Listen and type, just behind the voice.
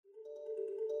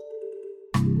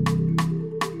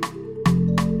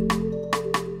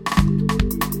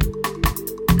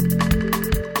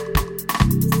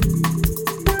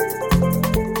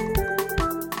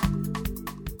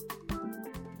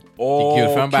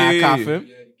and buy a car for him?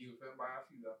 Yeah, the girlfriend buy a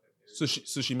few of them.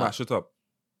 So she mash it up.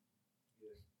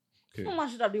 Okay. Who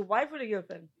much that the wife or the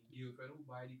girlfriend? The girlfriend who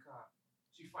buy the car,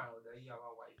 she find out that he have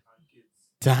a wife and kids.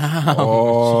 Damn.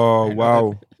 Oh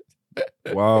wow,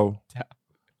 wow.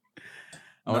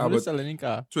 I want Nah, to but- sell any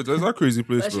car. Twitter is a crazy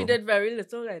place, But bro. she did very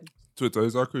little then. Twitter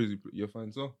is a crazy place. You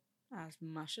find so? Ah,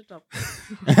 smash it up.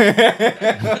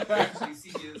 Actually,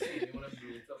 see, they want to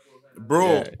blow it up over and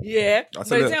Bro, Yeah. Yeah. That's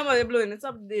But a the lit- thing about it blowing it's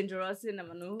up dangerous, you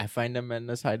never know. I find the men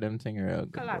that's hide them thing real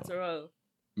good. Bro. Collateral.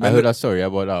 I heard a story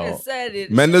about They how said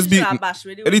it. Men she just be- should have bashed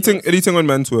with the anything windows. on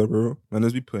men too, bro. Man,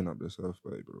 just be putting up themselves,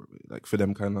 bro. Like for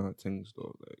them kind of things,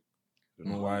 though. Like, I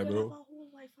don't know why, You have bro. a whole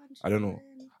wife and I don't know.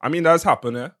 children. I mean, that's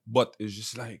happening, but it's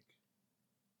just like,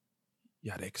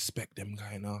 yeah, they expect them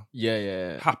kind of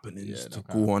yeah. happenings Yeah, to them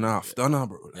go kinda- on after, nah,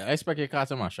 bro. Like, Yeah, I expect your car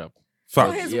to mash up. So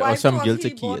fact, his Yeah, or wife some thought guilty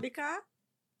he bought kid. the car.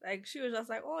 Like she was just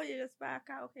like, "Oh, you just buy a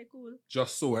car, okay, cool."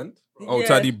 just so went Yeah.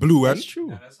 outside the blue end. That's true.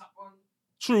 that has happened.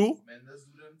 True. Men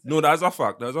just do them. No, that's a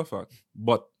fact. That's a fact.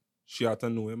 But she had to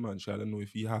know him, man. She had to know if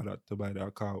he had that to buy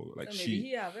that car. Like So maybe she,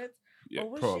 he have it. yeah,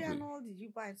 But was she probably. and all? Did you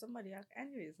buy somebody else?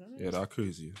 Anyways, isn't it? Yeah, that's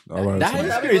crazy. That wild is to me.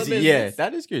 That crazy. is Yeah, business.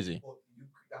 that is crazy. But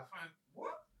that find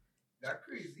what? That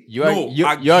crazy. You are No, your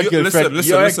I- girlfriend. listen,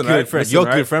 your listen, right? girlfriend. Listen, Your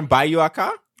right? girlfriend buy you a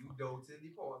car. You doubting the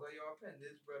powers of your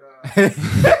appendage,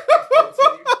 brother.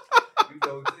 You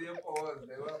doubting your powers.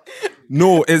 They were-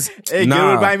 No, it's Hey, nah.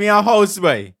 girl, buy me a house,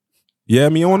 boy. Yeah,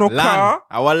 me I want no Land. car.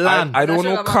 Our land. I don't want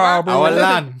That's no your car, mama? bro. Our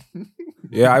land.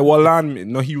 Yeah, I want land.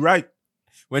 No, he right.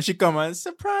 When she come and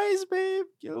surprise, babe.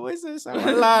 Yo, what's this?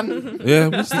 Our land. Yeah,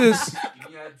 what's this?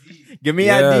 Give me a D. Give me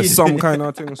Yeah, a deed. some kind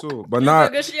of thing. So, but You nah,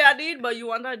 figure she a deed, but you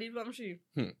want a deed from she.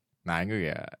 Nah, I agree.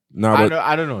 Yeah. nah. But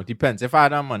I don't know. Depends. If I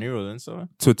had that money rolling, so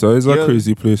Twitter is a Yeah.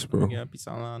 crazy place, bro. yeah, piece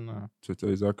of land. Twitter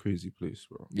is a crazy place,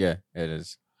 bro. Yeah, it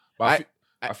is. But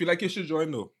I feel like you should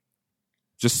join though.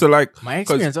 Just to like, My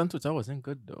experience on Twitter wasn't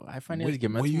good though. I find it was Wait,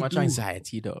 giving what me too you much do?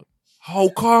 anxiety though. how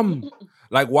come?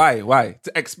 Like, why? Why?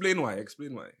 Explain why.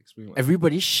 Explain why.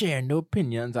 Everybody's sharing their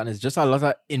opinions and it's just a lot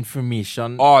of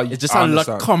information. Oh, it's just I a lot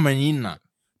understand. coming in. Like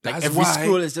That's every why-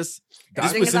 scroll is just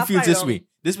this Thing is person a feels this fire. way.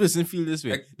 This person feels this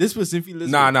way. Like- This person feels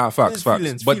this way. Nah, facts.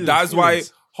 Feelings, But feelings, that's why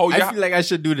feelings. how you I feel like I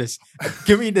should do this.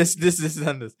 Give me this,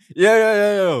 and this.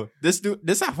 Yo.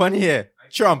 This happened here.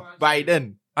 Trump,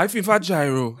 Biden. I feel for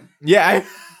gyro. Yeah,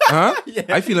 Huh? yeah.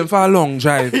 I feeling for a long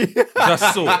drive.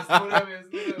 Just so.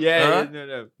 Yeah, Huh?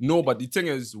 no. No, but the thing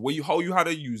is, how you had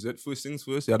to use it, first things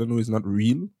first, you had to know it's not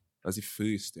real. That's the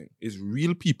first thing. It's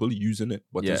real people using it,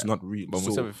 but Yeah. it's not real. But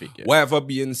most So of it fake. Yeah. whatever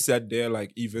being said there,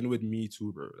 like even with me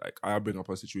too, bro. Like I bring up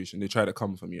a situation, they try to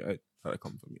come for me, right?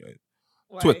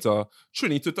 Why? Twitter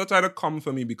tried to come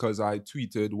for me because I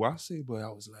tweeted what I say, but I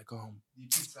was like, The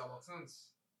pizza box sense.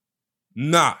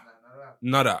 nah, Nah.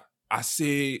 nada. I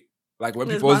say like when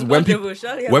This people was man when people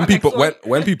controversial, yeah, when my people next one.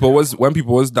 when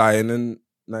people was dying in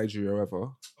Nigeria,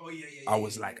 whatever. Oh yeah. I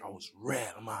was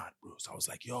real mad, bro. So I was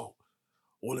like, yo,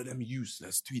 all of them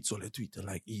useless tweets, all they tweeting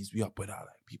like ease we up with that,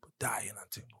 like people dying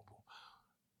and thing, bro.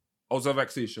 Out of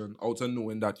vexation, out of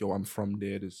knowing that yo, I'm from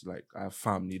there. This like I have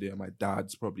family there. My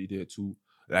dad's probably there too.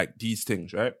 Like these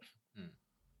things, right?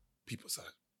 People say,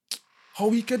 how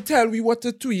we can tell we what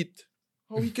to tweet?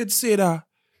 How we can say that?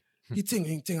 He thing,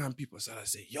 and people said, I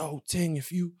say, yo, thing,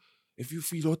 if you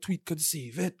feel your tweet could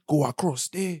save it, go across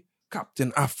there.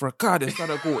 Captain Africa, they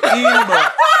started go in, bro.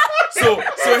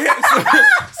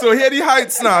 So here the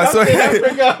heights now. So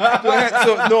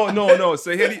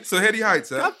here the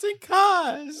heights, eh? Captain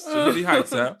Cars. So here the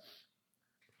heights, eh?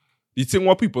 The thing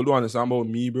what people don't understand about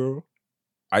me, bro,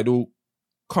 I don't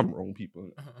come wrong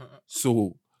people.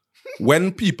 So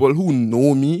when people who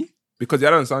know me, because you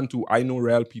understand too, I know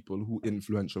real people who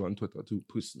influential on Twitter too,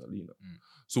 personally. You know?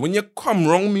 So when you come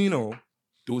wrong me, you know,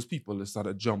 those people they start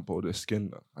to jump out their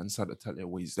skin and start to tell you,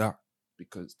 what is that?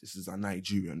 Because this is a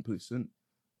Nigerian person.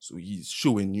 So he's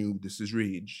showing you this is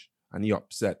rage and he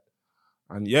upset.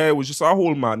 And yeah, it was just a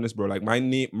whole madness, bro. Like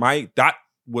that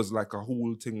was like a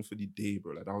whole thing for the day,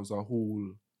 bro. Like that was a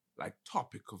whole like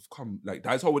topic of like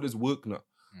that's how it is work now.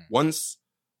 Once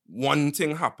one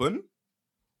thing happened,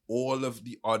 all of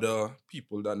the other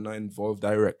people that are not involved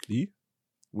directly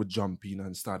would jump in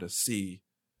and start to say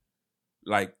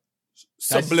like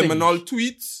That's subliminal thing.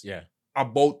 tweets Yeah.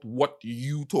 about what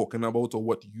you talking about or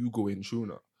what you going through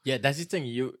now. Yeah, that's the thing.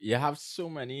 You have so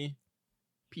many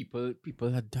people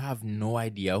that have no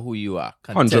idea who you are.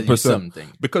 Can tell you 100%. something.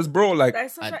 Because bro, like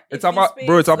That's such And a it's iffy about space.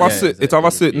 bro, it's about Yeah, it's about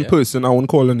exactly. certain Yeah. person. I won't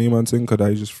call a name and thing because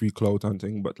I just free clout and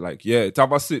thing. But like, yeah, it's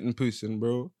about certain person,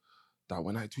 bro. That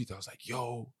when I tweet, I was like,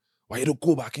 yo, why you don't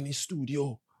go back in the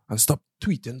studio and stop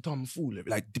tweeting tomfoolery.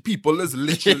 Like the people is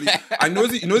literally. I know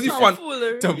the fun.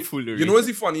 Tomfoolery. You know what's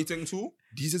the funny thing too?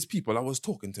 These is people that was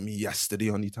talking to me yesterday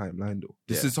on the timeline though.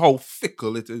 This Yeah. is how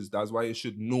fickle it is. That's why you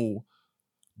should know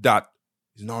that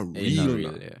it's not real. It's not now.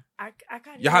 real, yeah. I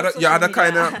can't You had a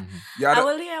kind of. I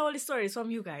will hear all the stories from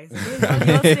you guys. You'll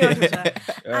stay on Twitter.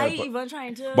 I even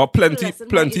trying to. But plenty lessen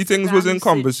my things was in Instagram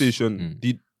conversation.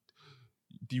 Mm.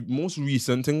 The most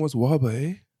recent thing was what,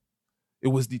 boy? It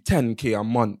was the 10K a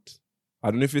month. I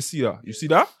don't know if you see that. You see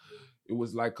that? It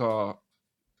was like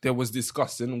there was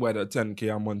discussing whether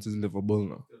 10K a month is livable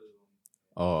now.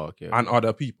 Oh, okay. And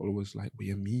other people was like, what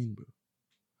you mean, bro?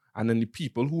 And then the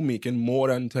people who making more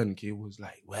than 10K was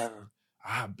like, well,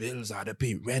 I have bills, I had to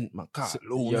pay rent, my car,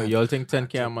 loan. Y'all think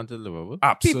 10K a month is livable?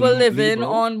 Absolutely, People living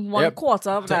bro. on one Yep. quarter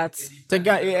of that.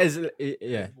 10K is,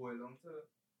 yeah.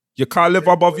 You can't live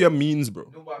above your means, bro.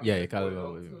 Yeah, you can't live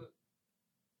above your-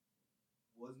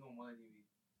 What's normal anyway?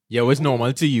 Yeah, what's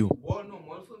normal to you? What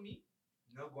normal for me?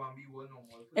 Not gonna be what normal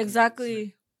for you.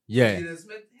 Exactly. Yeah. Jaden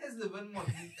Smith, his living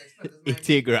monthly expenses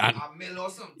 80 grand. a mil or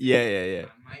something. Yeah. And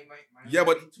my Yeah,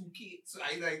 but- 2K. So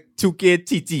I like 2K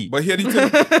TT. But here the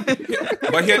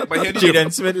thing. but here the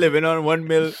Jaden Smith living on 1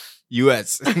 mil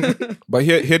US. But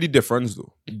here the difference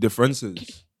though. The difference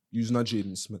is you're not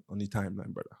Jaden Smith on the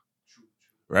timeline, brother.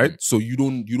 Right? So you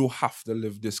don't have to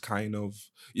live this kind of.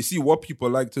 You see what people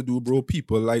like to do, bro?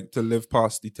 People like to live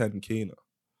past the 10K now.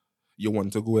 You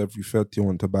want to go every fete, you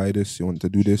want to buy this, you want to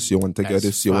do this, you want to get That's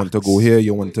this, you want to facts. go here,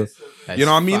 you want to. That's You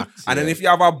know what I mean? facts, And then yeah. if you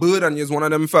have a bird and you're one of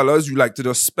them fellas, you like to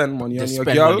just spend money Just on your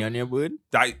spend girl. money on your bird.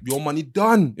 That your money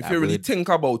done. If That you really bird. think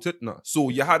about it now. So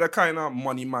you had a kind of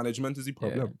money management is the Yeah.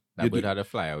 problem. That You bird do- had a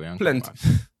fly away and Plenty. come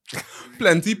back.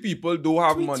 Plenty people do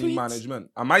have Tweet, money tweet.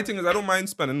 management. And my thing is I don't mind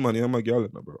spending money on my girl,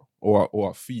 bro. Or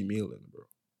a female, bro.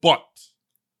 But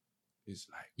it's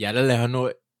like, You had to let her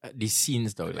know the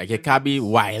scenes though. Like, it can't be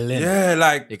wilding. yeah,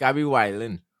 like It can't be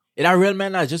wilding. It a real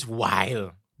man are just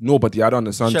wild. no, but you had to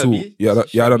understand Shelby? too. You had to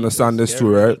Shelby understand does this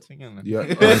too, every right? thing, you know.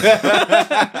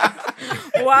 Yeah.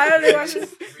 Why are they watching?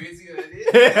 crazy.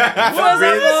 First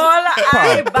of all,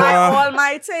 I buy Papa. all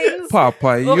my things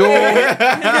Papa, yo.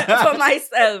 okay, for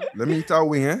myself. Let me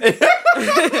tell you,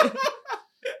 eh?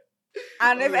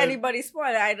 And if anybody spoil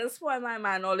it, I don't spoil my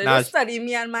man. Or they Nah, just study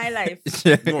me and my life.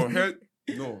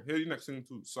 No, here the next thing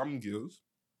too. Some girls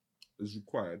is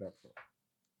required that,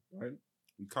 right?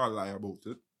 We can't lie about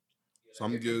it.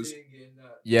 Some girls,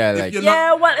 Yeah, If like you're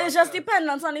Yeah, well, it's just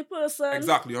dependent on the person.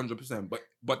 exactly 100%.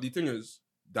 But the thing is,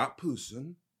 that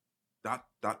person,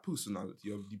 that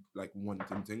personality of the, like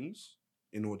wanting things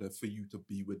in order for you to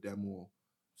be with them or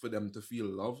for them to feel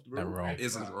loved, They're bro, wrong.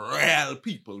 isn't real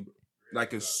people, bro.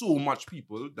 Like it's so much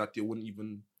people that they wouldn't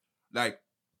even like.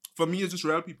 For me, it's just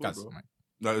real people, That's bro. my-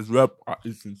 No, it's real.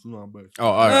 It's not bad. Oh,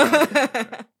 all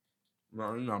right.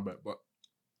 No, it's not bad, but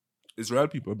it's real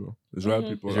people, bro. It's real Mhm.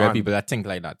 people. There's real And- people that think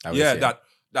like that. I would yeah, say.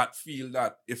 that feel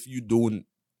that if you don't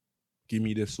give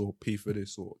me this or pay for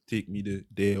this or take me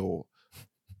there or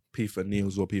pay for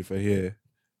nails or pay for hair,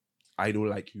 I don't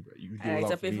like you, bro. You I don't like to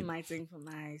love pay me. for my thing for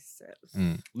myself.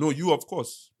 Mm. No, you of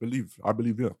course I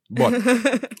believe you, but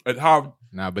it have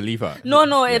Nah, believe her. No,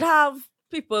 Yeah. it have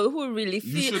people who really you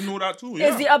feel should know that too. it's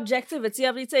Yeah, the objectivity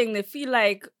of the thing. They feel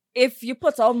like if you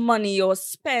put out money or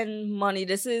spend money,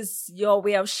 this is your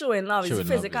way of showing love. Showing It's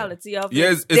love, physicality of Yeah,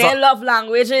 it. it's Their a- love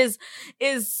language is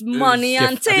money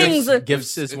and Gift- things.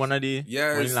 Gifts is one of the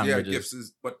yes, one yeah, languages. gifts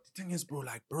is. But the thing is, bro,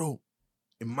 like, bro,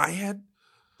 in my head,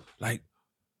 like,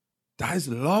 that is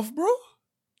love, bro.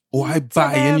 Or I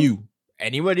buying them- you.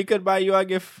 Anybody could buy you a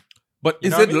gift. But You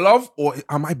is know it what I mean? love or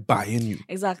am I buying you?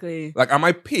 Exactly. Like, am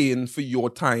I paying for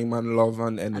your time and love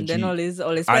and energy? And then always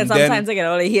spend And some then- time together,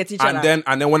 all they hate each other.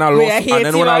 and then when I We lost, hate and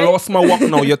then when you, I right? lost my work,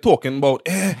 now you're talking about,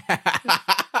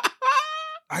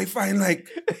 I find like,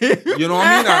 you know what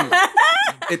I mean?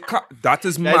 And that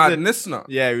is That's madness now.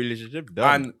 Yeah, relationship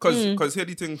done. And cause here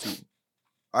the thing too,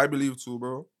 I believe too,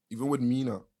 bro. Even with me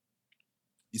now,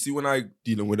 you see when I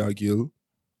dealing with a girl,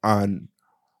 and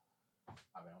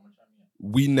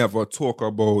we never talk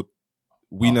about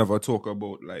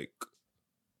like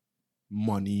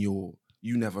money or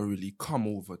you never really come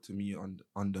over to me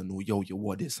under no yo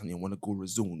what this and you want to go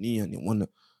Rezoni and you want to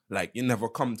like you never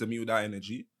come to me with that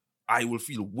energy. I will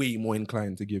feel way more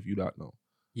inclined to give you that now.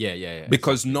 yeah.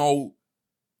 Because now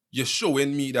you're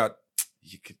showing me that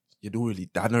you don't really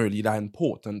that not really that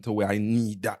important to where I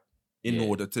need that in Yeah.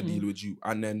 order to deal with you.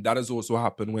 And then that has also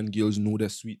happened when girls know they're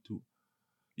sweet too.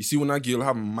 You see, when a girl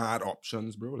have mad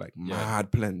options, bro, like Yeah.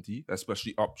 mad plenty,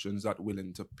 especially options that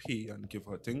willing to pay and give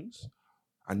her things,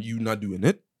 and you not doing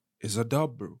it, is a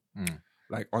dub, bro. Mm.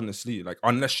 Like honestly, like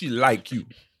unless she like you,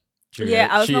 Yeah,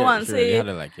 I was she, the one she really say had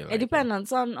to like you. it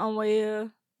depends on what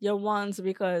you want,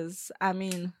 because I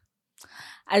mean,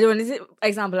 I don't want to say,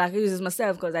 example, I can use this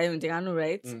myself because I don't think I know,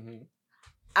 right?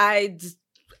 I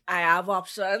have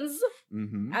options.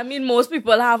 I mean, most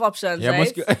people have options, Yeah,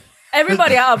 right?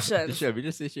 Everybody have options. Shelby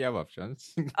just say she have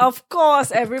options. Of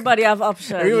course, everybody have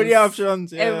options. Everybody have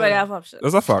options. Yeah. Everybody have options,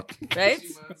 That's a fact. right?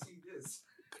 See, man, see this.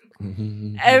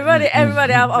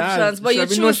 Everybody have options, but you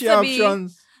Shelby know choose she to have be.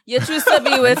 options. You choose to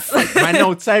be with. Man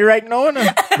outside right now. No?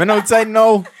 Man outside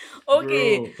now.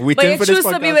 Okay, Bro. Waiting but you for this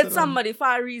choose to be podcast with to somebody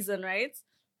for a reason, right?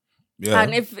 Yeah.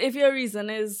 And if your reason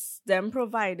is them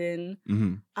providing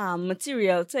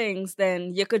material things,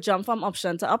 then you could jump from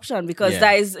option to option, because Yeah,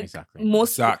 that is exactly.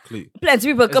 most Exactly.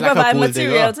 plenty of people It's can like a provide gold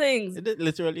material digger. things. It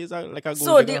literally is like a gold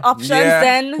So the digger. options Yeah,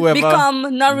 then whoever-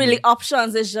 become not really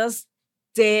options. It's just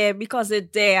there because it's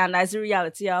there, and that's the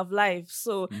reality of life.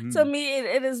 So to me,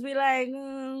 it is be like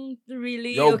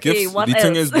really Yo, okay. gifts. What The else?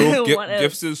 thing is, bro, What else?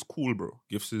 gifts is cool, bro.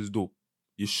 Gifts is dope.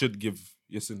 You should give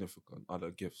your significant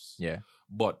other gifts. Yeah.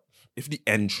 But if the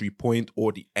entry point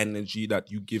or the energy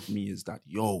that you give me is that,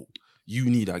 yo, you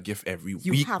need a gift every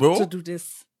You week, have bro, to do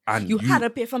this. and You had to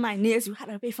pay for my nails. You had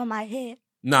to pay for my hair.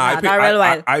 nah, Nah, that real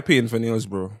wild. I paying for nails,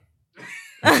 bro.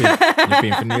 You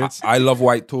paying for nails? I love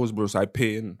white toes, bro, so I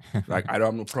paying. Like, I don't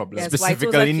have no problem. Yes. White toes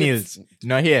Specifically are cute. nails.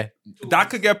 Not here. That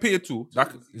could get paid too. That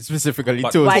could, Specifically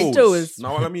but toes. White toes.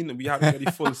 Now what I mean, we haven't got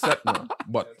the full set now.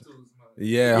 But Tattoos, man.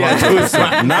 yeah, Yeah,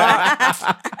 100%.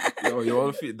 Nah. Yo, you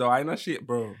all fit. Though I not shit,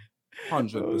 bro.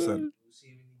 100%. You see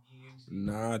him in the games.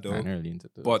 Nah, I'm though. really into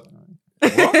toes. But-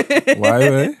 Why,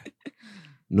 way?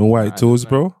 No white Nah, toes, nah.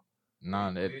 bro.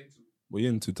 Nah, What you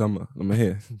into, Tama? Let me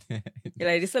hear. You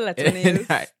like this a lot of nails.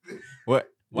 What?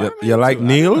 What am I You like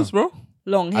into? I don't nails, know. bro?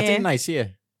 Long I hair. think nice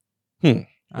here. Hmm.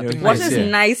 I Yeah, think What nice is here.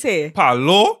 nice hair?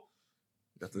 Palo?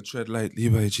 You have to tread lightly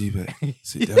by G, boy.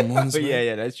 See them ones, Oh, man?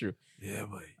 yeah, that's true. Yeah,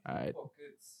 boy. All right.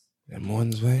 Pockets. Them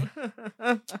ones, boy.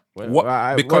 What?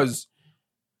 What? Because,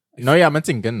 No, yeah, I'm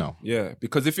thinking now. yeah,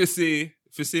 because if you say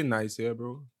nice here,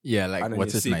 bro, Yeah, like and then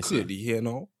what's you this say nice here? clearly here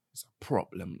now, it's a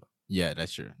problem. Now. Yeah,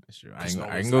 that's true. That's true. I It's can, not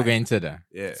I can what's go like. get into that.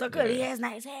 Yeah. So curly hair is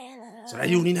nice hair. So that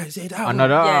you need nice here, that one.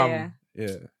 Another Yeah,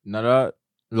 Yeah. another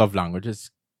love language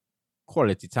is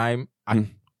quality time. Mm.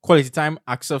 Quality time,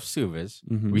 acts of service,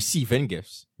 Mhm. receiving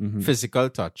gifts, Mhm. physical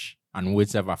touch, and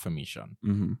words of affirmation.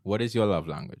 Mhm. What is your love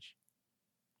language?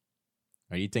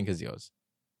 What do you think is yours?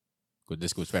 Good,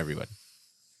 this goes for everybody.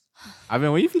 I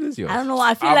mean, what do you feel is yours? I don't know.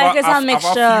 I feel I've like it's a I've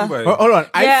mixture. few, boy. Oh, hold on.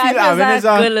 I Yeah, feel I Avin feel is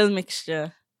like a... good little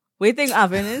mixture. What do you think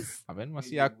Avin is? Avin, what's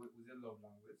Wait, your... what was your love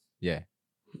language? Yeah.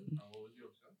 What was your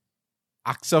option?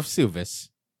 Acts of service,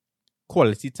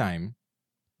 quality time,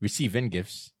 receiving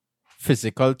gifts,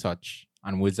 physical touch,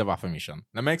 and words of affirmation.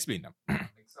 Let me explain them.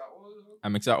 Mix that all. I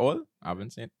mix that all. I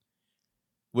haven't seen.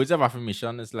 Words of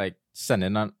affirmation is like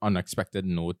sending an unexpected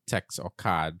note, text, or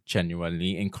card,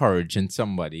 genuinely encouraging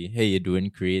somebody. Hey, you're doing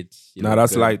great. You Nah, look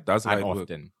that's good," light. That's and light work.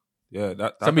 often. Yeah,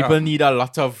 that Some people need a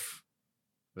lot of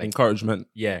encouragement.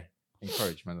 yeah,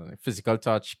 encouragement. Like physical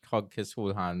touch, hug, kiss,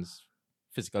 hold hands,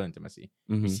 physical intimacy.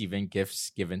 Mhm. Receiving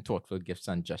gifts, giving thoughtful gifts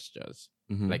and gestures.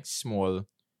 Mhm. Like small,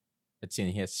 it's in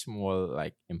here, small,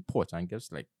 like important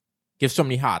gifts, like gifts from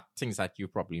the heart, things that you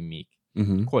probably make.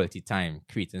 Mhm. Quality time,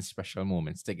 creating special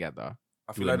moments together.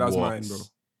 I feel doing like that's walks, mine, bro.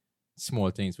 Small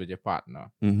things with your partner.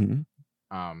 Mhm.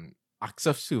 Acts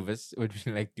of service would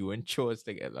be like doing chores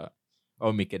together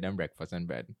or making them breakfast in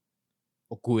bed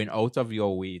or going out of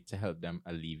your way to help them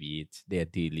alleviate their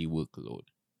daily workload.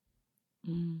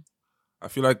 I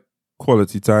feel like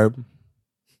quality time,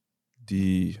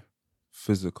 the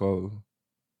physical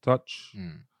touch,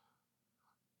 Mm.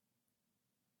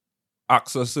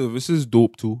 acts of service is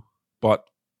dope too, but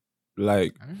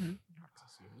like I don't know. Acts of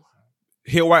service.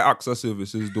 here why acts of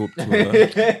service is dope too.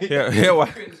 Here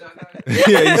why.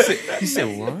 Yeah, he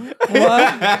said what?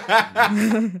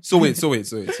 What? So wait.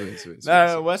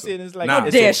 Nah, what's saying is like Nah.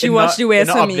 it's There, in- she in watched the- you wear in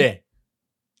the some up me. there.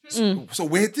 So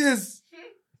wait this.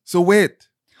 So wait.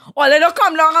 Oh, they don't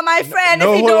come along on my friend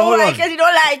No, if you hold on, don't hold like on. it, you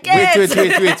don't like it.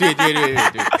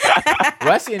 Wait.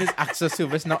 What I'm saying is acts of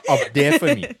service not up there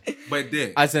for me. But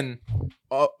there. As in,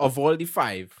 of all the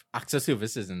 5, acts of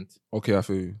service isn't Okay, I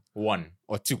feel you. 1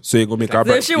 or 2. So you gonna make her So if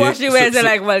breakfast. she wash the wears, they're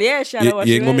like, well, yeah, she had to wash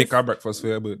you the ain't gonna wears. make her breakfast for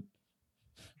her, but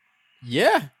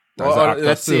Yeah. That's Or an act of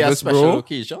let's say a service, special bro.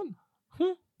 occasion.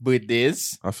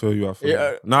 Birthdays. I feel you.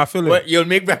 Yeah, you. Nah, I feel it. What, you'll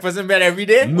make breakfast in bed every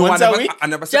day? No, Once I never, a week? I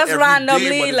never said Just every day, randomly,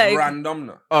 but it's like- random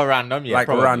now. Or random, yeah. like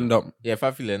probably. random. Yeah, if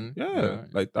I'm feeling. Yeah,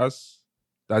 like that's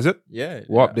it. Yeah.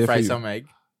 What up there Fry for you? some egg.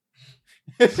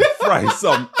 Fry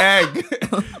some egg.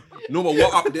 No, but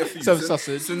what up there for you? Some Since-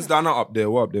 sausage. Since they're not up there,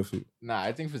 what up there for you? Nah,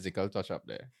 I think physical touch up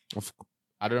there. Of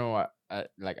I don't know what.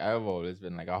 I've always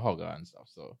been like a hugger and stuff.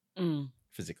 So Mm.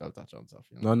 physical touch and stuff.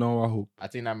 You know? No, I hope. I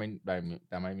think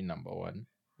that might be number one.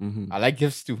 Mm-hmm. I like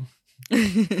gifts too.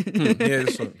 Here,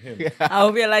 this one. Here. I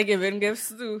hope you like giving gifts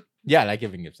too. Yeah, I like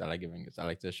giving gifts. I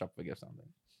like to shop for gifts. Something.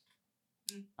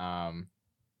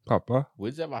 Papa.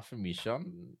 Words of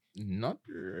affirmation, not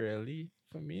really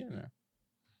for me. You know?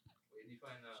 Where do you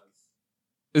find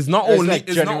that? It's not It's only like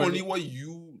it's not genuinely- only what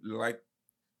you like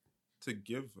to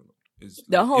give. You know. It's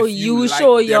The like whole if you like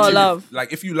show them your give- love.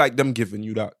 Like if you like them giving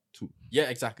you that too. Yeah,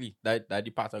 exactly. That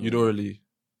the part of You it. don't really.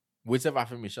 Words of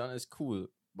affirmation is cool,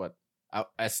 but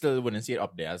I still wouldn't say it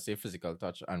up there. I'd say physical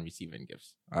touch and receiving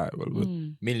gifts. Alright, well good.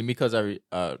 Mm. Mainly because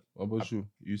What about you?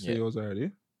 You say Yeah. yours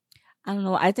already? I don't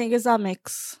know. I think it's a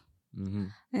mix.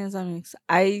 Mm-hmm.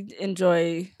 I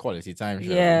enjoy. quality time.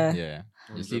 Shelby. Yeah. Yeah.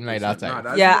 You seem like that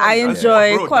type. Yeah, I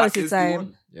enjoy quality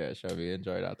time. Yeah, Shelby,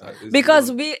 enjoy that type. Because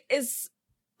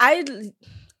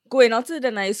going out to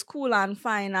the nice, cool and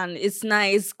fine, and it's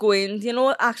nice going,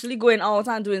 actually going out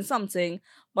and doing something.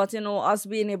 But us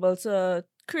being able to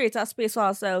create a space for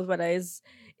ourselves, whether it's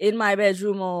in my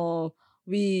bedroom or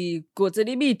we go to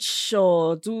the beach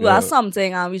or do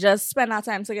something, and we just spend our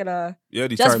time together, Yeah,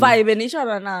 the just time. vibing each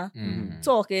other now, Mm.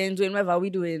 talking, doing whatever we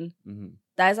doing. Mm-hmm.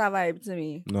 That is a vibe to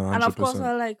me. No, And of course, 100%.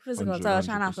 I like physical 100%. touch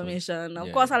and affirmation. Of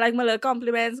Yeah. course, I like my little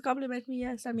compliments. Compliment me,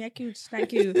 yes, I'm cute.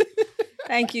 Thank you,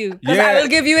 thank you. Because Yeah. I will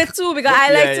give you it too. Because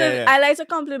Yeah. I like to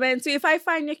compliment you. If I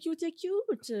find you cute, you're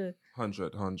cute,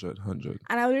 100.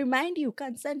 and I will remind you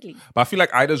constantly. But I feel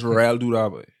like I just rarely do that,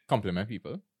 boy. Compliment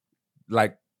people.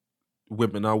 Like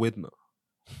women are with now.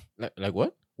 Like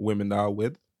what? Women that are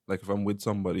with. Like if I'm with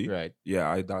somebody, Right. yeah,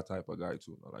 I that type of guy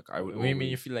too. Like I would. What do you mean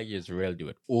always- you feel like it's real do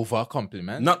it? Over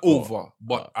compliment? Not Or- over,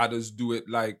 but I just do it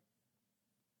like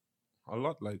a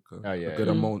lot, like Oh, yeah, a good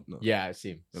yeah. amount now. Yeah,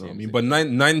 same. You know what I same, mean? same. But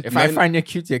nine, if I find you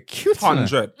cute, you're cute.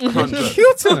 innit? 100.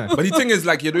 Cute. innit? But the thing is,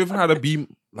 like, you don't even have to be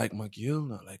like my girl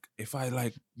now. Like, if I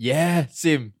like, Yeah,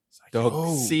 same. it's like, Dog,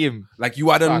 yo. same. Like, you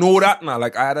had to Facts. know that now.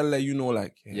 Like, I had to let you know,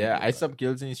 like, Yeah, I saw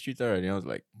girls in the street already. I was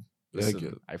like, Yeah, listen,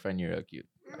 girl. I find you real cute.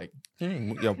 Like,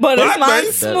 yeah, But this bad,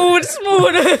 man,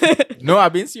 smooth. no,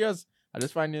 I've been serious. I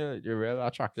just find you're real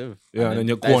attractive. Yeah, and then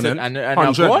you're that's going it. in. and I'm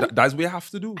 100. going. That's what you have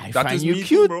to do. I That find is you me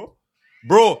cute. too,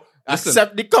 bro. Listen,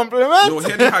 Accept the compliment. no,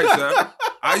 hear the hype, sir.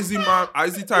 I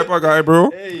the type of guy,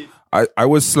 bro. Hey. I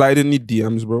was sliding the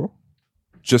DMs, bro,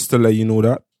 just to let you know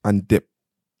that and dip.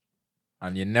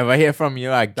 And you never hear from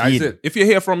you again. That's it. If you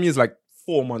hear from me, it's like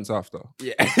 4 months after.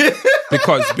 Yeah.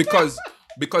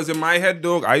 Because in my head,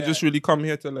 dog, I just really come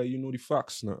here to let you know the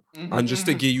facts now. And just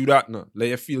to give you that now. Let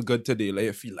you feel good today. Let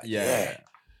you feel like, yeah,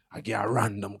 I get a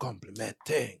random compliment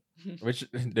thing. Which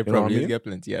they what I probably mean? get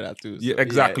plenty of that too. Yeah, so,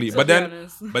 exactly. To But be then,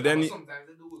 honest. but then, sometimes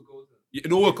they do work out. it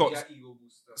don't work out. Yeah, ego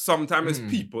booster. Sometimes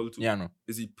it's people too. Yeah, no.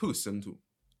 Is he person too?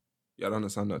 You don't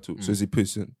understand that too. Mm. So is he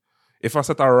person? If I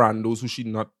set a randos who she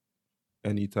not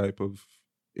any type of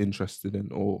interested in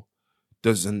or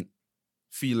doesn't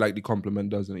feel like the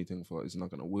compliment does anything for her, it's not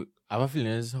gonna work. I have a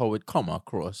feeling this is how it come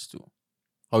across too.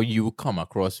 How you come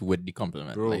across with the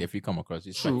compliment. Bro. Like if you come across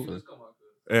respectful. Just come out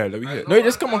good. Yeah, let me hear. No, you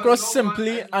just come across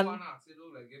simply and- Like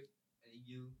if any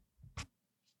you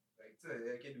like say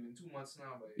like you're doing 2 months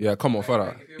now, but Yeah, come on, like, fella.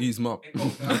 like, if you Ease him up.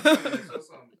 encounter or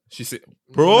something. She said,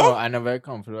 No, bro. I never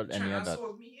encountered with any of that.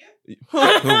 Transform me,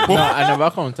 yeah? No, I never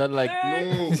encountered like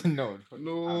No.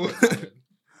 no.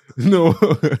 No.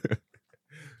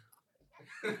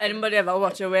 Anybody ever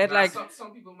watch your weird? Nah, Like,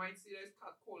 some people might see that as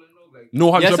catcalling, though. Like,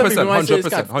 No, Yeah, some 100%, people might say it's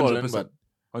 100%, catcalling, 100%. but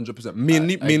 100%.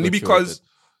 Mainly I go mainly through because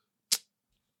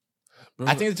with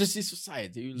I think it's just the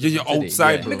society. Yeah, you're today.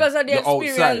 outside, Yeah. bro. because of the You're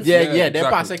experience. outside. Yeah, their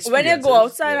exactly. past experience. When you go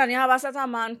outside and you have a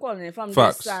certain man calling you from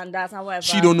Facts. this and that and whatever.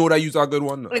 She don't know that you're a good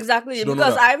one. Now. Exactly, She don't know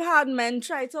because that. I've had men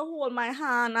try to hold my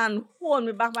hand and hold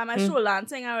me back by my shoulder and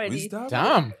thing Who's already. that?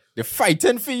 Damn, they're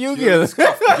fighting for you, Girl, girls.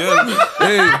 Girl,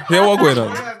 hey, here what going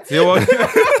on? Here what?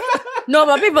 No,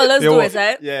 but people let's Yeah, do what- it,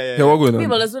 right? Yeah, Here what going on?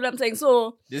 People let's do them things.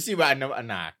 So You see, but I never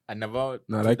Nah, do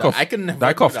that that. cuff- I can never that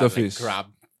do cuff that, the like, face. grab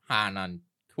hand and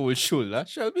hold shoulder.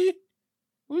 Shelby,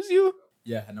 who's you?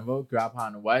 Yeah, I never grab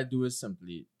hand. What I do is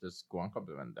simply just go and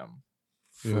compliment them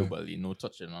Yeah. verbally, no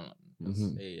touching on it. Just,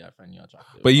 Mhm. hey, I find you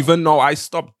attractive. But even now, I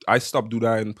stopped do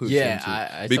that in person. yeah, too.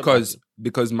 I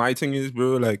because my thing is,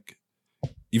 bro, like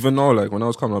even now, like when I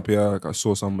was coming up here, like I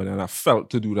saw somebody and I felt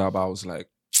to do that, but I was like,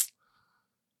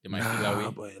 they might feel that way.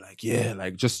 boy, like yeah,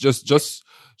 like just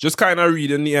kind of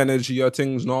reading the energy of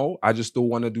things now. I just don't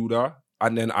want to do that.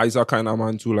 And then Isaac kind of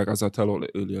man too, like as I tell all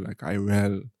earlier, like I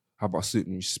have a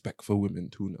certain respect for women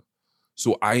too now.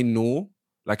 So I know,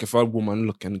 like if a woman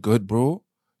looking good, bro,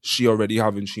 she already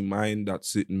have in she mind that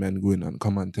certain men go in and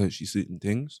come and tell she certain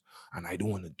things. And I don't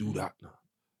want to do that now.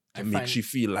 To make she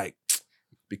feel like,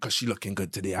 because she looking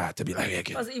good today, I have to be like, yeah,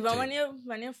 Because even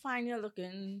when you find you're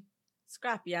looking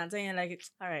scrappy and saying like,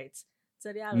 all right,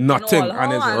 so they are nothing, all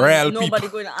and it's how real nobody people.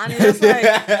 going and it's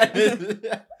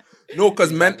like, No,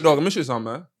 because men, dog, let me show you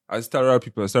something, man. I tell real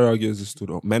people, I tell real girls this too,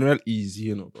 though. Men real easy,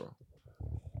 you know, bro.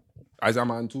 As a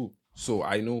man too. So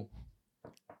I know.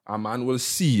 A man will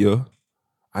see you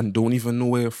and don't even know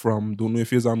where you're from, don't know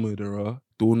if you're a murderer,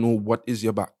 don't know what is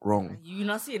your background. you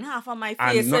not seeing half of my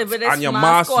And, face not, with this and your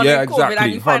mask mask, on yeah, and COVID and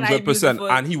exactly, you find I 100%.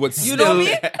 beautiful. And he would You still, know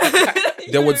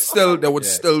me? they would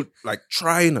still like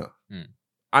trying her.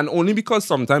 And only because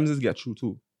sometimes it gets through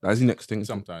too. That's the next thing.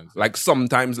 Sometimes. Like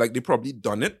sometimes, like they probably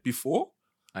done it before.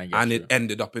 And it you.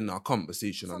 ended up in our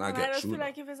conversation, So and I I get just you. feel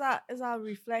like if it's a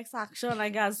reflex action,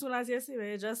 like as soon as you see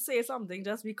it, you just say something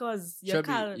just because you Chubby,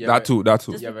 can't. yeah. That too. Just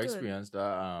You ever because. experienced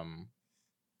that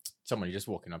somebody just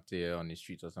walking up to you on the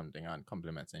street or something and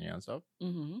complimenting you and stuff?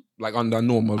 Mm-hmm. Like under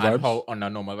normal And vibes. how on the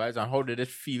normal vibes, and how did it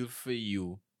feel for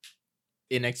you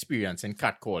in experience in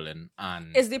catcalling?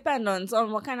 And It's dependent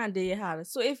on what kind of day you had.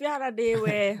 So if you had a day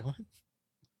where,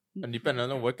 and depending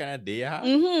on what kind of day you have.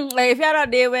 like if you had a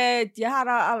day where you had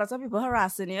a lot of people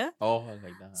harassing you, Oh,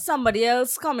 like that. somebody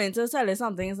else coming to tell you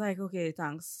something, it's like, okay,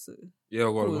 thanks. Yeah,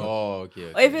 well, Cool. Oh,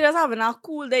 okay. Or if you're just having a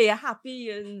cool day, you're happy,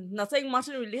 and nothing much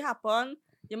really happen,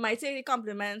 you might take the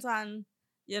compliments and,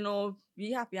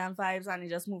 be happy and vibes and you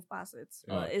just move past it.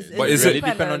 Oh, okay. It's But is really it-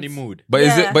 depend on the mood? But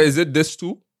Yeah. is it this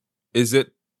too? Is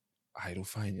it? I don't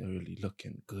find you really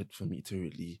looking good for me to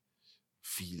really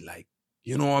feel like,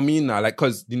 you know what I mean? Now, like,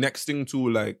 cause the next thing too,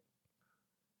 like,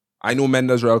 I know men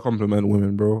does real compliment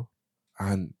women, bro,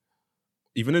 and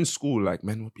even in school, like,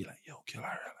 men would be like, "Yo, kill her,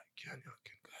 like, yeah, you're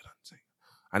looking good," and thing.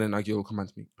 And then a girl will come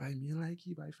and me, "By me like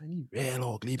you, but I find you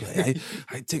real ugly." But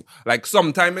I think, like,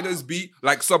 sometimes it is be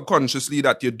like subconsciously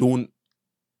that you don't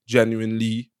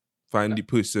genuinely find the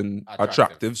person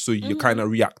attractive, so you kind of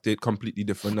reacted completely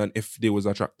different than if they was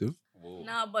attractive. Whoa.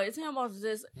 Nah, but the thing about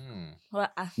this,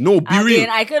 No, be again, real.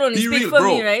 I could only Be speak real, for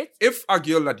bro. me, right? If a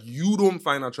girl that you don't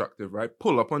find attractive, right,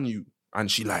 pull up on you and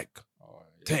she like, Oh,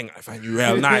 dang, I find you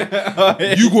real nice.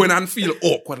 You go in and feel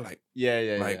awkward, like,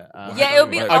 yeah. Like, Yeah, it'll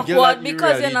be Like, a girl awkward that you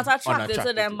because you're really not attracted to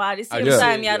unattracted them, to. but at the same Yeah.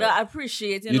 time, you Yeah. gotta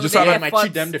appreciate, You just the have to- I might treat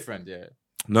efforts. them different, yeah.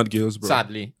 not girls, bro.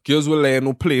 Sadly. Girls will lay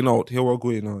no playing out. Here what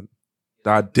going on.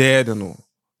 They're dead and all.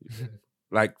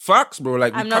 Like, facts, bro.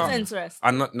 Like, I'm we not can't- interested.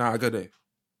 I'm not, nah, I got it.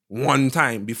 One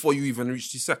time before you even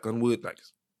reach the second word, like,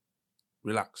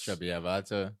 relax. Should you ever had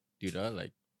to do that?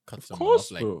 Like, cut Of someone course,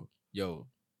 off? Like, bro. yo.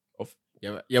 Of-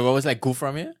 You ever was like, go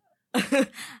from here? I you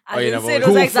didn't never say would.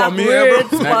 those Go exact from here, bro.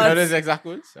 words, Not but those exact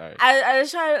words? Alright. I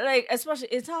just try, like, especially,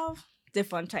 it's have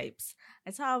different types.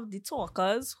 It's have the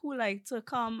talkers who like to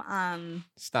come and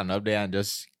Stand up there and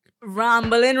just...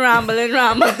 rambling.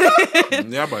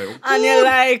 Yeah, boy. And you're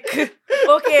like,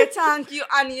 okay, thank you.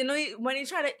 And when you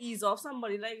try to ease off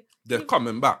somebody, like, They're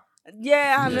coming back.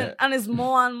 yeah, Yeah. and it's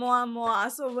more and more and more.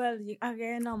 So, well, I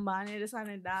get a number and this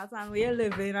and that, and where you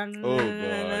living, and, Oh,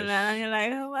 and you're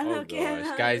like, oh, well, Oh, okay.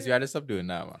 gosh. Guys, you had to stop doing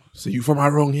that, man. So you from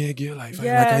around here, girl? I find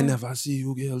Yeah. like I never see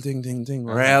you, girl. Ting.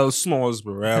 Real smalls,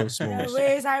 bro. Real Yeah, smalls.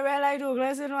 ways I real like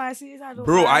Douglas, I see it.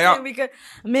 Bro, I think we could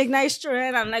make nice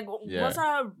trend. I'm like, Yeah. what's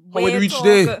our How way would reach talk?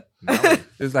 there? No.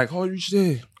 It's like, how you reach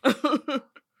there?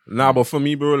 Nah, but for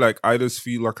me, bro, like, I just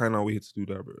feel a kind of way to do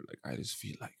that, bro. Like, I just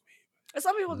feel like,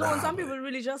 Some people don't. Nah, Some man. people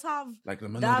really just have let me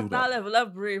not that do that. level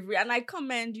of bravery, and I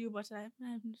commend you, but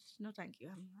no, thank you.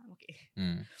 I'm okay.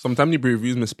 Mm. Sometimes the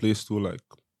bravery is misplaced too. Like,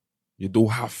 you don't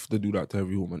have to do that to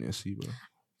every woman you see, bro.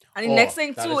 And the Oh, next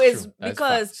thing that too is is true. That is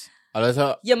because facts.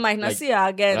 Unless you might not like, see her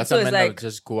again, unless so a it's man that like would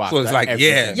just go after So it's like,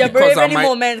 everything. yeah. you're because brave I in the might-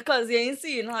 moment because you ain't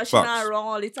seeing her. She's Facts. not wrong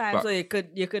all the time, so Facts.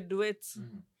 you could do it.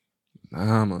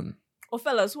 Nah, man. Or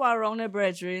fellas who are around their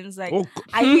brethren, like Oh, God.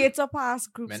 I hate to pass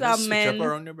groups Men of just switch men. up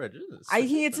around their brethren. I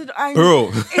hate it.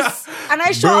 Bro. And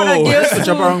I show other Bro. girls Switch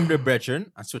up too. around their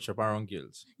brethren and switch up around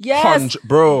girls. Yes,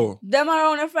 Bro. them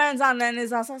around their friends, and then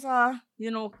it's a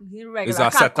regular It's a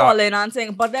cat setup. calling and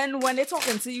thing. But then when they're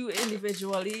talking to you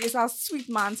individually, it's a sweet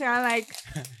man saying like,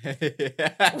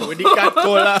 With the cat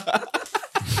cola.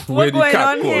 Where the going cat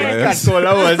on go, here? eh? Cat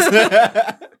cola was.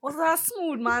 what's that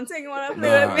smooth man thing? You wanna play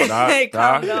Nah, with me? that-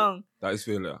 Calm that- down. That is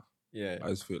failure. Yeah. That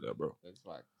is failure, bro. That's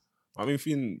fact. I mean,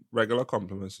 feeling regular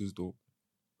compliments is dope.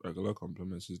 Regular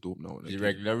compliments is dope now. The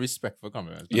regular respectful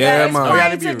compliments. Yeah, it's man. Oh, you fine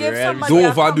have to to be give real. somebody Don't a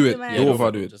overdo it. compliment. Don't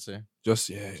overdo it. Just say, Just,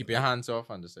 yeah. keep your hands off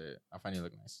and just say, I find you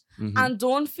look nice. Mhm. And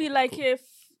don't feel like if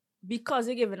because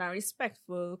you're giving a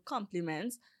respectful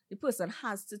compliment, the person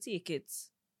has to take it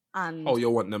and Oh, you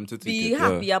want them to take be it.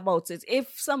 happy about it.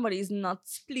 If somebody is not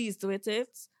pleased with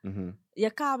it, Yeah.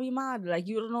 you can't be mad. Like,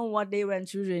 you don't know what they went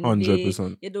through during the day.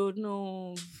 100%. You don't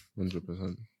know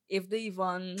 100%. if they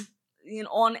even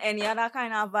on any other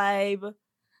kind of vibe.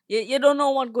 You don't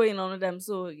know what's going on with them,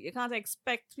 so you can't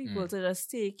expect people to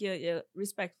just take your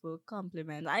respectful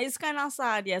compliment. And it's kind of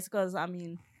sad, yes, because I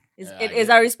mean, it is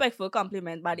a respectful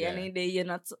compliment, but at the end of the day, you're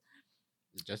not.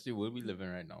 It's just the world we live in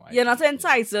right now. You're not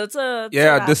entitled to.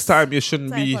 Yeah, this time you shouldn't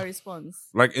type be of response.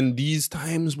 like in these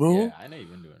times, bro. Yeah, I'm not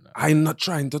even doing that. I'm not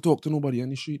trying to talk to nobody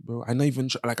on the street, bro. I'm not even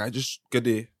like I just get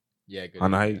there. Yeah, good.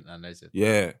 And that's it.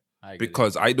 Yeah, I get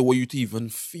because I don't want you to even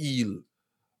feel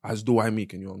as though I'm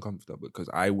making you uncomfortable. Because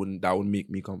that would make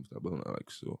me comfortable. Like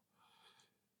so,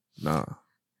 nah.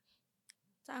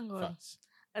 Thank it. God. Facts.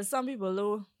 And some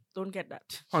people don't get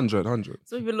that. 100.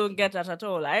 Some people don't get that at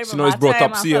all. I So remember now it's brought a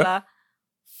time up, a see ya. fella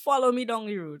follow me down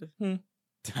the road. Damn.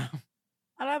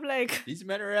 And I'm like, These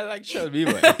men are like Shelby,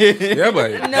 boy. Yeah,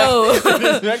 boy. no.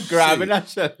 These men grabbing at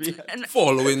Shelby.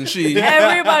 Following she.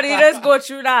 Everybody just go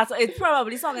through that. So it's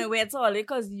probably something weird totally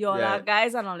because you're Yeah. like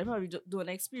guys and all, they probably don't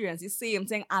experience the same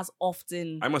thing as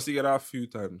often. I must get that a few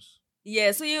times.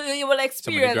 Yeah, so you will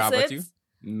experience grab at it, you?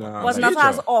 Nah. but man. not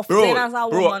as often Bro, as a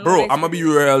bro, woman. bro, will I'm gonna be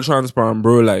experience. real transparent,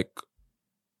 bro. Like,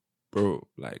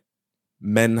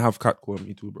 men have catcalled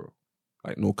me too, bro.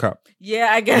 Like, no cap. Yeah,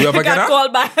 I get You ever get got that?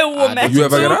 called by a woman. You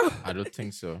ever too. get that? I don't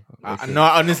think so. Okay. No,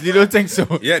 I honestly don't think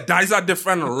so. Yeah, that's a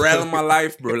different realm of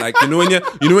life, bro. Like, you know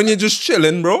when you're just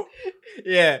chilling, bro.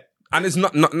 Yeah. And it's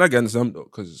nothing against them though,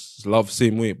 because it's love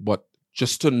same way. But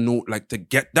just to know, like, to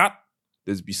get that,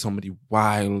 there's be somebody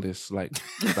wildest, like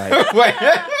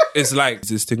it's like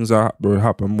these things are, bro,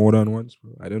 happen more than once,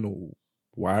 bro. I don't know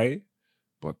why,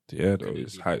 but yeah, though,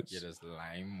 it's high. Get us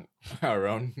lime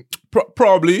around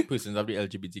Probably, persons of the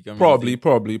LGBT community.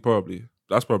 probably.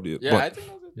 That's probably it. Yeah, but, I think that's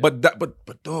it. Yeah.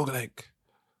 but dog, like,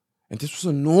 and this was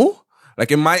a no.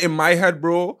 Like in my head,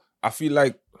 bro, I feel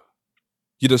like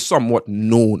you're just somewhat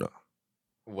known.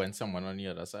 When someone on the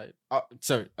other side,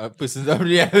 sorry, persons of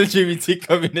the LGBT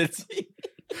community.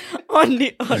 On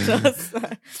the other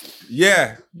side.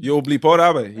 Yeah, yo, bleep all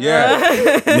that way.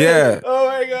 Yeah, yeah. Oh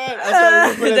my god, I'm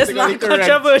trying to be That's not politically correct.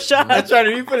 controversial. I'm trying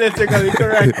to be politically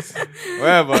correct.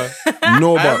 Whatever.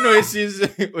 No, I have but no issues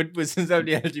with persons of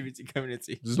the LGBT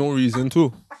community. there's no reason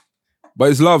to.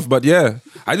 But it's love. But yeah,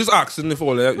 I just asked if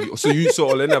all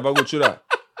they never go through that.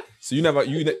 So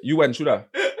you went through that.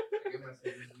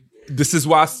 This is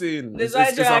what I'm saying. This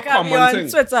It's is why a I can't be common on thing.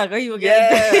 Twitter because you will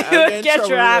Yeah, get, you I'll will get in get trouble,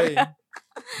 dragged. right?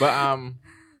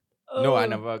 But no, I Oh.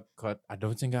 never got. I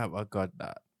don't think I ever got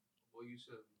that.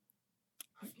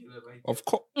 Of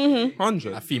course, Mhm.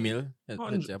 100. A female,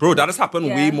 Bro, that has happened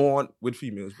Yeah. way more with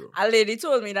females, bro. A lady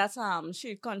told me that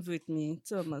she'd convert me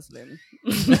to a Muslim.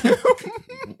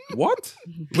 What?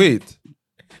 Wait.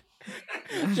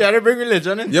 She had to bring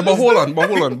religion in. Yeah, but hold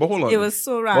on. It was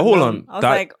so random. hold on, I was that-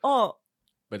 like, oh,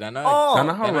 But then Oh.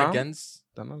 Kinda how then wrong? against.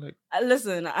 Then I like,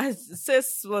 listen,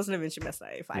 sis was living she best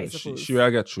life, I yeah, suppose. she I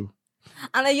get you.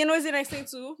 And then, you know, it's the next thing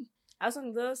too. I was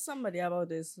talking to somebody about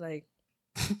this, like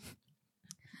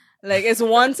it's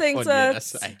one thing On the other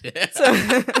side.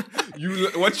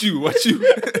 What you?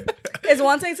 it's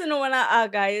one thing to know when a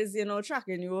guy is, you know,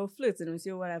 tracking you or flirting with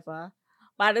you or whatever.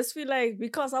 But I just feel like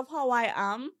because of how I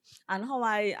am and how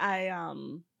I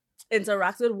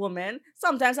interact with women,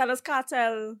 sometimes I just can't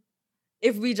tell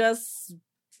if we just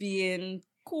being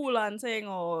cool and thing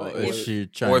or Or if, is she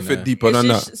trying Or if it to- deeper than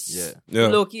that. Yeah. Yeah.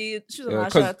 low-key shooting Yeah, her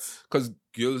shots. Because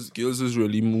girls is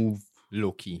really move.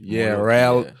 low key? Yeah, More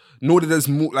real. low-key, yeah. No, they just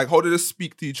move. Like, how do they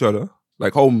speak to each other?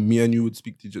 Like, how me and you would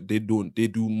speak to each other. They don't. They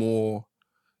do more.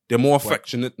 They're more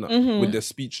affectionate now Mhm. with their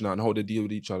speech now and how they deal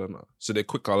with each other now. So they're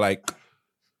quicker, like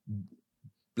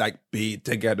be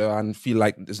together and feel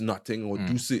like there's nothing or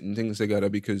do certain things together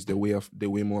because they're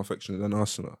way more affectionate than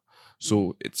us now.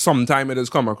 So it's sometime it has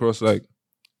come across like,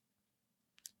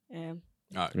 Yeah.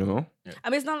 Alright. you know. I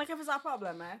mean, it's not like if it's a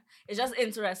problem, eh? It's just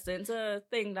interesting to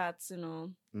think that, you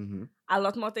know, Mm-hmm. a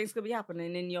lot more things could be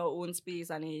happening in your own space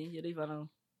and you don't even know.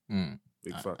 Mm.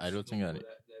 Big I facts. don't think that.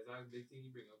 There's a big thing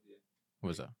you bring up there.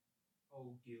 What's that? How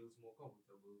girls more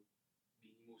comfortable being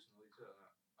emotional with each other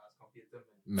as compared to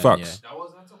men. Men, Facts. That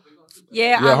was a topic on Twitter.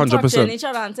 Yeah, Yeah, and 100%. touching each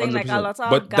other and thing, like a 100%. lot of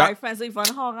But guy that- friends even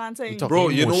hug and thing. talk- Bro,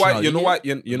 you know why? You know Emotionally, why?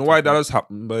 yeah. You know why that has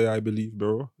happened? But I believe,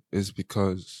 bro, is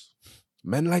because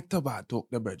men like to bad talk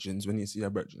their brethren when you see their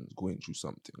brethren going through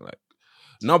something. Like,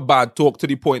 not bad talk to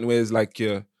the point where it's like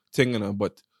you're thing,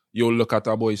 but you'll look at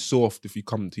a boy soft if he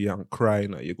come to you and cry.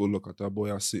 Now you go look at a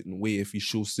boy a certain way if he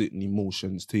shows certain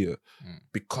emotions to you.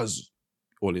 Because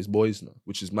all his boys now,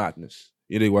 which is madness.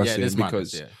 You know what I'm saying? this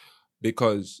madness,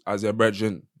 Because as a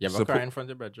brethren... You ever cry in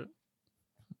front of brethren?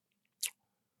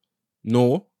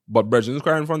 No, but brethren's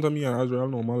cry in front of me and as well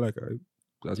normal. Like,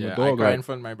 that's my dog. I cry like. in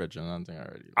front of my brethren. I don't think I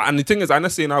already. And the thing is, I'm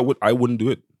not saying I wouldn't do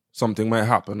it. Something might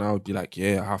happen. I would be like,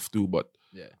 yeah, I have to, but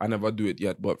I never do it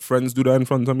yet. But friends do that in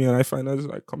front of me, and I find that's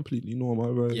like completely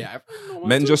normal. Bro. Yeah,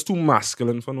 Men just too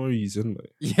masculine for no reason.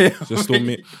 Like. Yeah, Just don't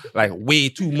make like way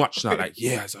too much now. Like,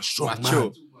 yeah, it's a strong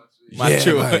man.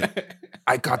 Macho. Like,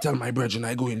 I can't tell my brethren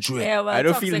I going through it. Yeah, well, I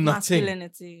don't toxic feel nothing.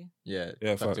 masculinity. Yeah,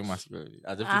 Yeah, toxic facts. masculinity.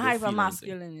 As if And they feel hyper anything.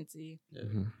 masculinity. Yeah.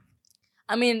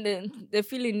 I mean, they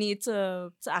feel the need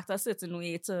to act a certain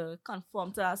way to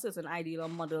conform to a certain ideal or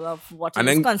model of what And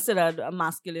is then- considered a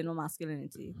masculine or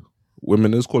masculinity.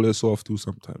 Women is call it soft too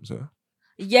sometimes. Yeah.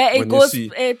 Yeah, it When you goes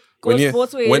see-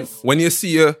 both ways. when you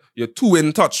see you're too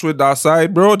in touch with that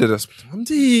side, bro, they just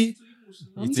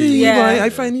Yeah. I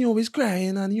find he always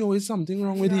crying and he always something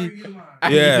wrong with he.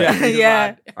 Yeah.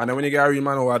 Yeah. And then when you get a real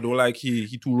man, I don't like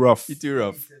he too rough. He too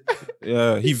rough.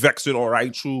 Yeah, he vexed it all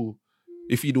right through.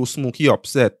 If he don't smoke, he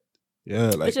upset. Yeah,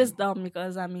 like Which is dumb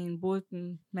because, I mean, both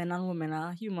men and women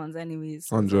are humans anyways.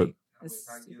 So 100. it's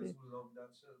stupid.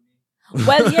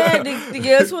 Well, yeah, the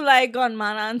girls who like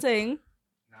gunman and thing.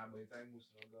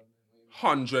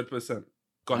 100%.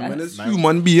 Gunmen Yes. is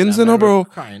human beings, you know, bro.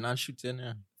 Crying and shooting,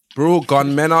 yeah. Bro,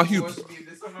 gunmen are human. So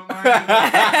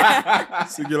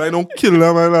girl, I don't kill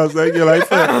them, man. I was like, girl, I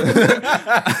fair. You know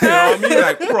what I mean?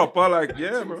 Like proper, like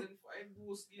yeah, bro.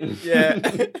 Yeah.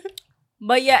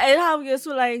 But yeah, it have girls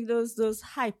who like those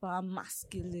hyper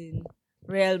masculine,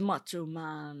 real macho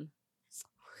man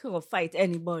who will fight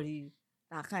anybody.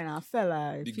 That kind of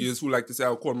fella. The If you- girls who like to say,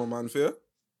 I'll call my man fair.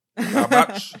 That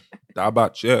batch. That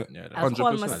batch, yeah. Yeah, I'll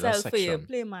call 100%. myself for you. section.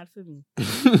 Play mad for me.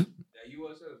 You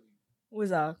also. Who's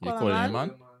that? You Call a calling man? him,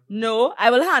 man? No, I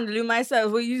will handle you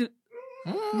myself. Will you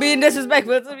being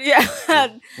disrespectful to me?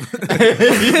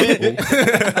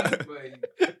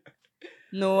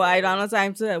 No, I don't have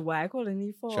time to. Why calling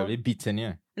you for? Shall we beaten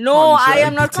you? No, Shall I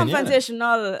am not beaten you?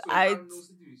 confrontational. I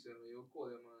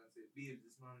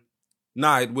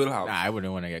Nah, it will Nah, have. I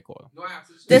wouldn't want to get called.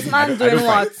 this man doing don't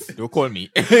what? fight. Don't call me.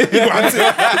 You gonna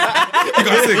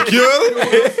say, girl?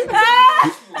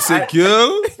 Say,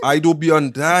 girl, I don't be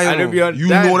on die. I don't be on You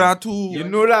die. know that too. You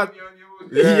know that?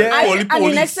 Yeah. Yeah. Call the And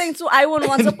the next police. thing too, I wouldn't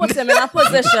want to put him in a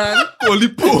position. Call the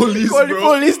police, Call the bro.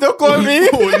 police, don't call Call me. the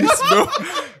police, bro.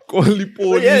 Call the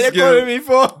police, Yeah, they're girl. calling me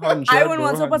for. 100, I wouldn't bro,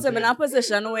 want to put him 100. in a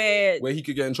position where, Where he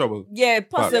could get in trouble. yeah,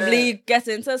 possibly get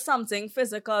into something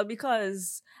physical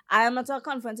because I am not a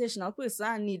confrontational person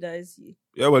and neither is he.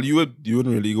 Yeah, well, you wouldn't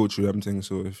really go through them things,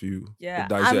 so if you Yeah, it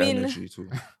dies I your mean- energy too.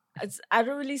 I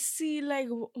don't really see like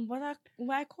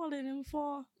why I calling him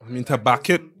for. I mean, to back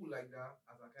it,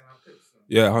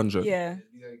 yeah, 100. Yeah.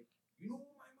 You know who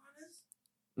my man is?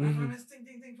 My man is ting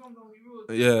from down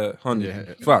the road. Yeah, 100.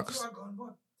 Yeah. Facts. You are gone,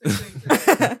 but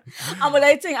And but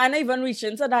I think I not even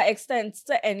reaching to that extent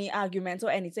to any argument or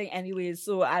anything anyway,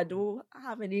 so I don't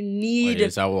have any need.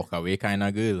 It's a walk away kind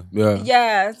of girl. Yeah.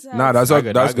 Yeah. so- Nah, that's Not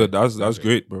good, that's not good. good. That's Not good.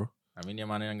 great, bro. I mean, your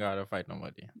man ain't got to fight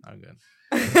nobody. Not good.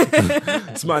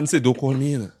 This man said, "Don't call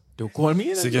me in." Don't call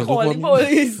me. Say, innit? girl, Call don't the call me.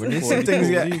 police. When there's Call some the things,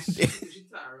 yeah. police. she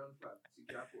tired on flat. She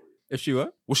can't afford it. If she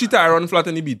what? Was she tire on flat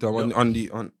and he beat her on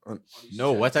the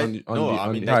No, what I On the- on no, the- I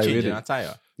on mean the I highway changing there. a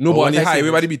tire. No, But but what on the I said highway, was-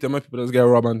 everybody beat them up. People just get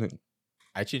robbed and thing.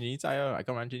 I change the tire. I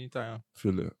come and change the tire.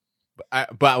 Feel it.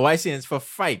 But why saying it's for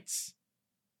fights?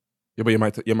 Yeah, but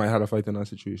you might have a fight in that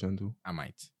situation too. I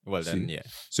might. Well then, See. yeah.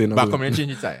 So you know, But come and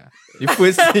change the tire. The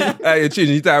first thing. you change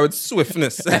the tire with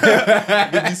swiftness. With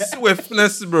the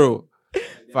swiftness, bro.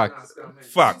 Facts.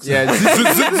 Facts. Yeah.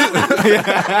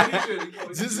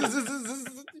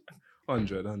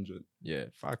 100. Yeah,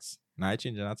 facts. Nah, I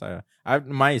changed that tire.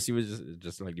 My issue was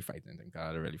just like the fighting thing.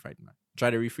 I really fight, man. Try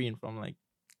to refrain from like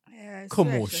Yeah, it's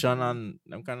commotion very and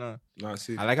I'm kind of. Nah,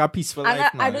 see. I like a peaceful And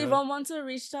life. I man. don't even want to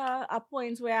reach to a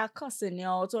point where I'm cussing you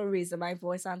out or raising my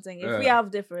voice and thing. If we Yeah.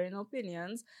 have different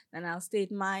opinions, then I'll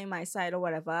state my side or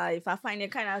whatever. If I find you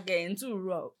kind of getting too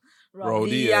rowdy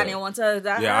Rowdy, yeah. and you want to,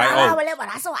 Yeah, I out.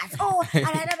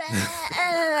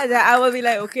 I will be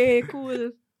like, okay,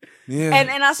 cool. Yeah.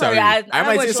 And I'm sorry. I I'm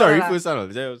might going say through sorry all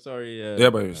first. Sorry. Yeah,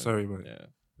 but sorry, but Yeah.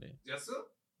 Yes,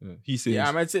 sir. he says. Yeah,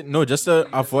 I might say no, just to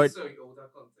avoid. Sorry, out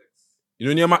of context.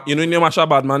 You know, you match a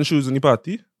bad man shoes in the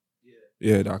party. Yeah.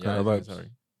 Yeah, that Yeah, kind of vibes.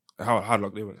 sorry. How hard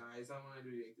luck they were. Nah, it's not what I do.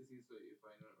 You can see, so you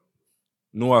find out.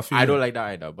 No, I feel. I don't like that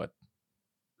either, but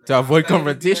to avoid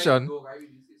confrontation. Dog, I really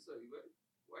say sorry, but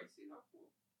why say that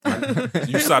for?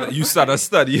 You start a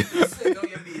study. Sit down,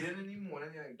 you're bathing in the morning,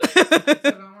 you're like,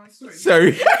 tell them I'm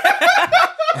sorry. Sorry.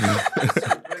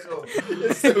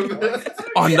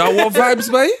 Underwater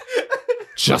vibes, boy.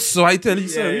 Just so I tell you,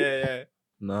 sorry. yeah.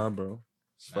 Nah, bro.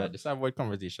 Just avoid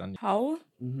conversation. How?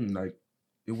 Like,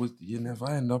 it was, you never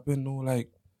end up in no,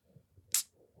 like,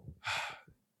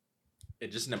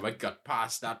 It just never got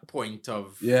past that point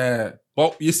of. yeah.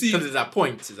 But you see, So there's a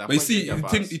point. but you see,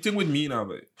 the thing with me now,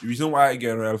 but the reason why I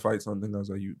get in real fights on things as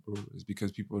a youth, bro, is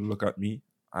because people look at me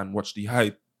and watch the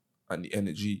hype and the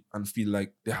energy and feel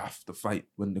like they have to fight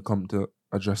when they come to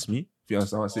address me. If you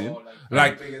understand what I'm saying?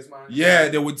 Like, the biggest man. yeah,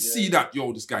 they would see that,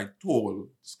 yo, this guy tall,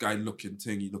 this guy looking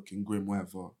thingy, looking grim,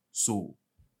 whatever. So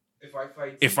If I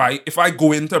fight, if I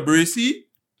go into Bracy,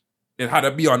 it had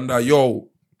to be under, yo,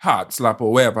 hard slap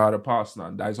or whatever I had to pass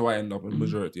now. That's how I end up in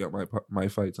majority of my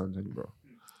fights on thing, bro.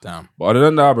 Damn. But other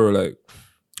than that, bro, like,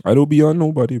 I don't be on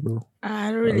nobody, bro.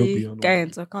 I don't don't be really on get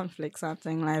into conflict,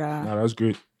 something like that. Nah, that's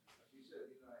great.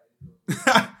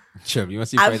 Chill. You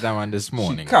must see fight that one this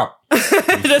morning. Cap.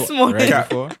 This morning.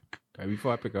 Right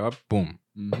before I pick her up, boom.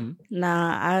 Mm-hmm.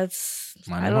 Nah,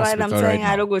 Man, I in don't like them hospital thing. right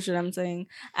I now. don't go through them thing.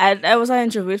 I was an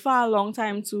introvert for a long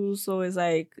time too, so it's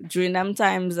like during them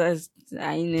times I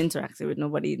ain't interacting with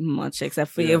nobody much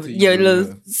except for Yeah, your, to your you, little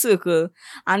yeah. circle.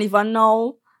 And even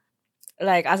now,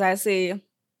 like as I say,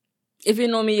 if you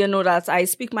know me, you know that I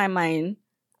speak my mind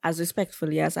as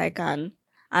respectfully as I can.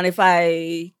 And if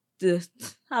I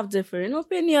have different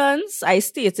opinions, I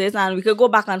state it, and we could go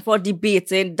back and forth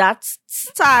debating that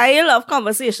style of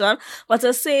conversation. But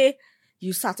to say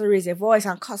you start to raise your voice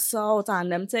and cuss out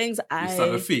and them things, You start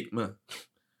a fake, man.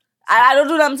 I don't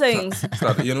do them things.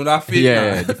 You know that fake, Yeah,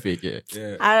 man? the fake, yeah.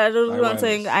 Yeah. I don't do them Likewise.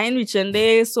 things. I ain't reaching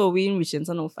there, so we ain't reaching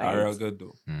to no I real fight. good,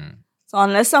 though. So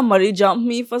unless somebody jump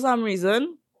me for some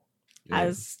reason,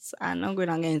 Yeah. I'm not going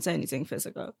to get into anything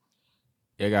physical.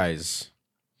 Yeah, guys.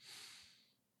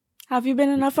 Have you been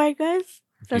in a fight, guys?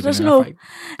 Let You us been in a know. fight?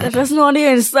 Let us know the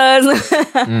instance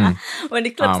Mm. when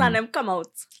the clips Um, and them come out.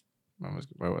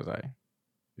 Where was I?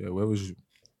 Yeah, where was you?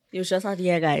 You just out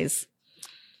here, guys.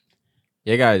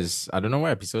 Yeah, guys. I don't know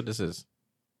what episode this is,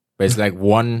 but it's like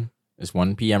 1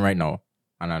 p.m. right now,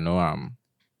 and I know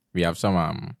we have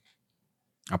some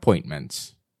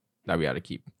appointments that we have to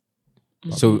keep.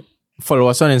 So follow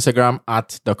us on Instagram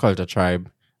at The Culture Tribe,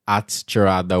 at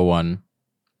Gerard the One.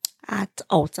 At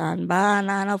Outan Ban,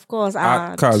 and of course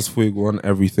At Kaz Fuego on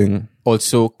everything.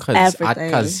 Also, at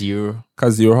Everything. Kazir.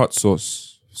 Kazir Hot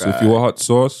Sauce. So if you want hot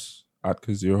sauce, at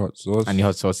Kazir Hot Sauce. And the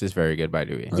hot sauce is very good, by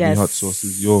the way. And Yes. the hot sauce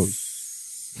is yours.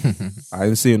 I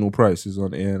ain't saying no prices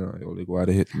on air now. Yo, like, why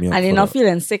they hit me up and you're for not that?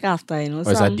 feeling sick after, you know. Or is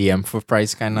that some- DM for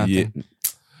price kind of Yeah. thing?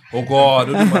 Oh, God.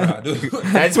 Don't do that.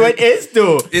 That's what it is,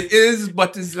 though. It is,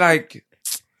 but it's like...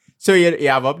 So you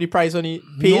have up the price on the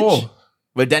page? No.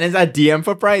 But then it's a DM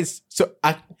for price. So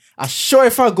I sure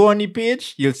if I go on the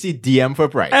page, you'll see DM for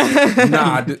price.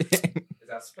 Nah. It's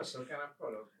a special kind of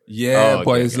product. Yeah, Oh,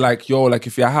 but okay, it's okay. like, yo, like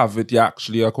if you have it, you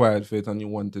actually acquired for it and you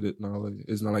wanted it now. Like,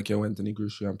 it's not like you went to the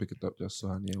grocery and picked it up just so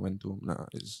and you went to home. Nah,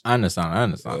 it's I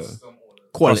understand. Some order.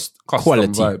 Quality. custom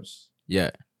Quality. vibes. Yeah.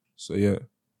 So yeah,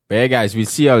 But yeah, guys, we'll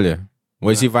see y'all there.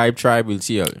 We'll see Vibe Tribe. We'll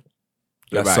see y'all there.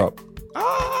 that's Goodbye.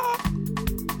 up.